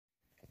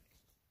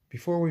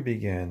Before we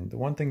begin, the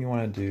one thing you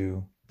want to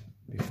do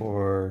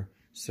before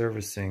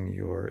servicing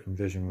your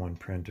Envision 1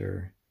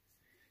 printer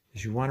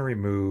is you want to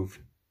remove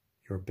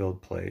your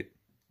build plate.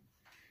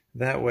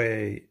 That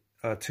way,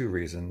 two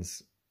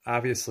reasons.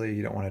 Obviously,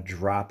 you don't want to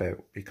drop it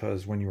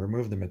because when you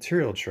remove the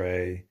material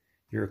tray,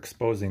 you're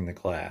exposing the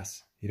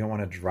glass. You don't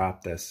want to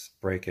drop this,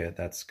 break it.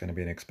 That's going to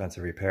be an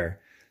expensive repair.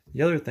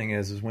 The other thing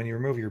is when you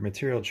remove your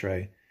material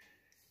tray,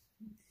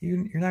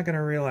 you're not going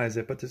to realize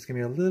it, but there's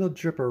going to be a little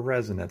drip of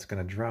resin that's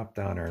going to drop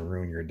down and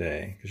ruin your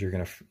day because you're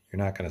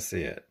not going to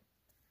see it.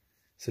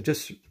 So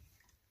just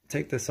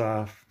take this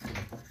off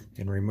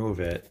and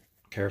remove it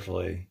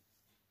carefully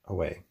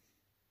away.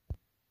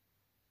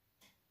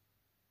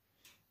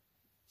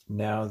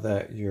 Now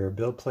that your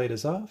build plate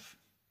is off,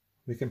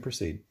 we can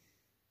proceed.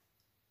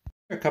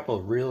 A couple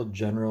of real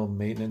general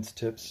maintenance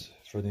tips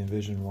for the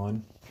Envision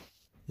 1.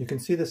 You can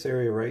see this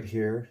area right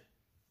here.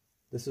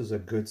 This is a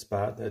good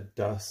spot that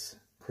dust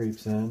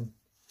creeps in. And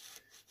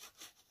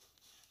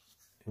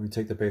we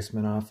take the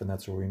basement off, and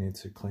that's where we need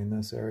to clean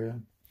this area,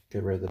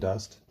 get rid of the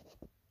dust.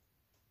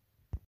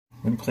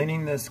 When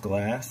cleaning this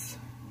glass,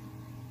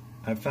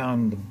 I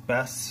found the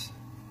best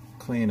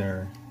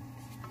cleaner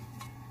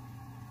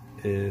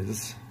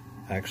is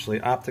actually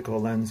optical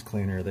lens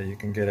cleaner that you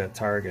can get at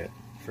Target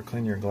for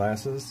cleaning your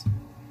glasses,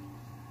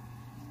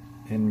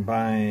 and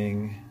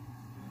buying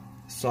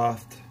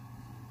soft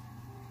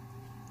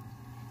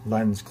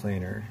lens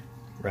cleaner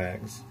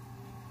rags.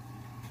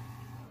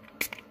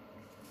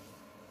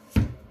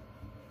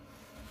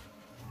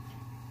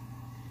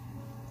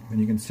 And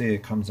you can see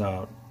it comes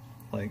out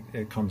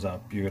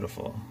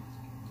beautiful.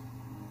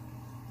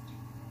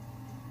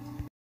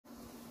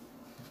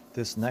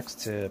 This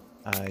next tip,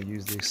 I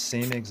use the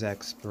same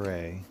exact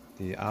spray,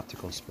 the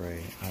optical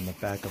spray, on the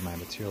back of my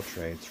material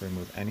tray to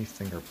remove any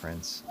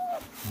fingerprints.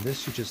 And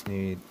this you just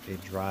need a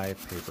dry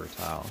paper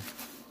towel.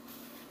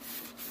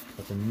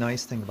 But the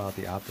nice thing about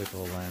the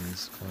optical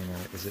lens cleaner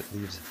is it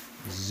leaves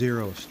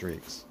 0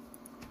 streaks.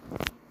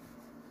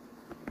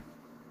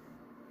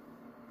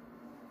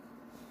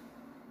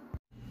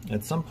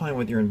 At some point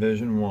with your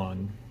Envision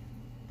 1,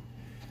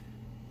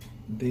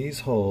 these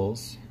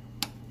holes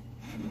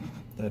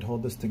that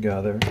hold this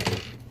together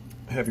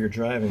have your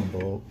driving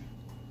bolt,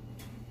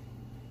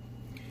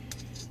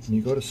 and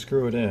you go to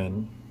screw it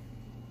in,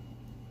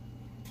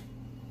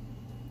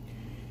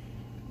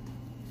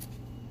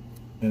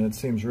 and it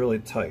seems really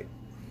tight.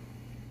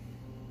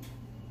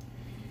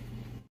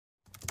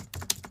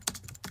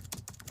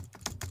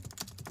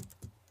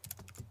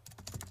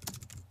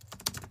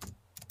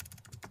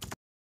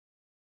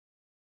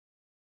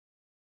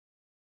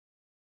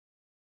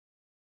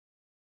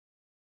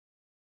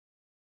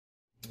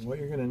 What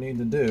you're going to need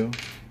to do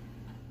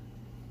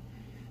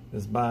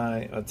is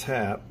buy a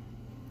tap.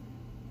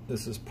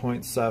 This is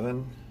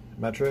 0.7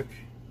 metric.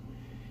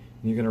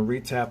 And you're going to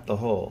re-tap the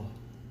hole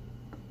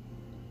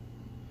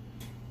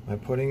by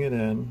putting it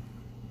in.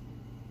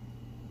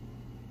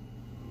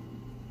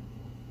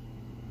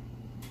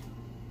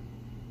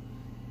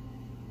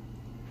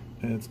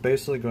 And it's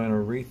basically going to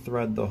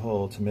re-thread the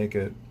hole to make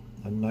it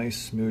a nice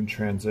smooth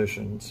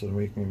transition so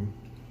we can,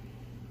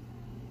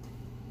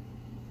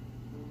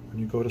 when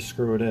you go to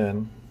screw it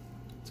in,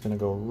 it's going to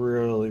go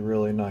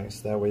really nice.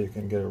 That way you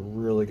can get a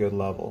really good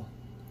level.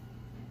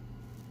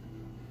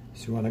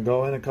 So you want to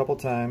go in a couple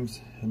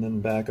times and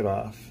then back it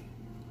off.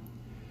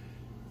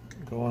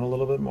 Go in a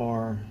little bit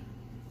more,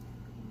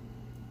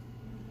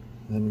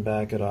 and then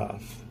back it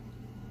off.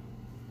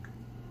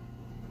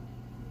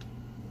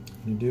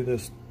 You do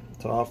this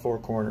to all 4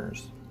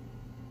 corners.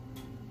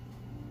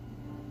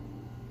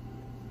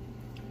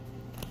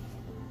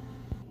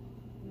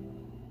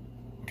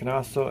 You can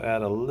also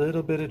add a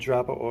little bit of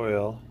drop of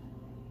oil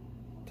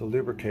to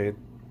lubricate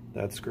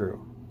that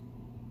screw.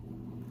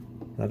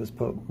 Now just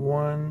put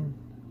 1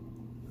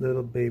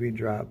 little baby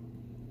drop.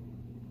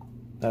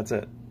 That's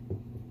it.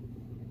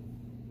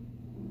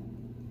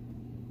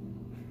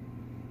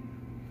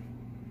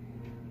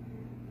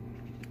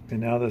 And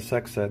now the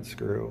hex-head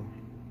screw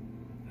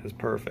is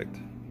perfect.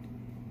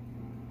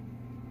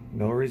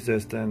 No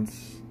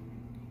resistance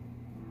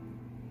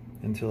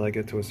until I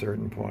get to a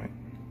certain point.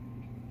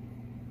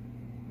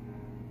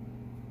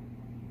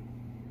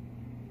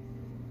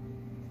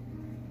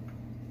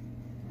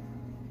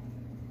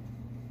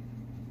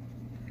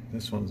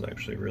 This one's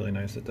actually really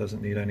nice. It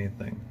doesn't need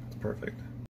anything. It's perfect.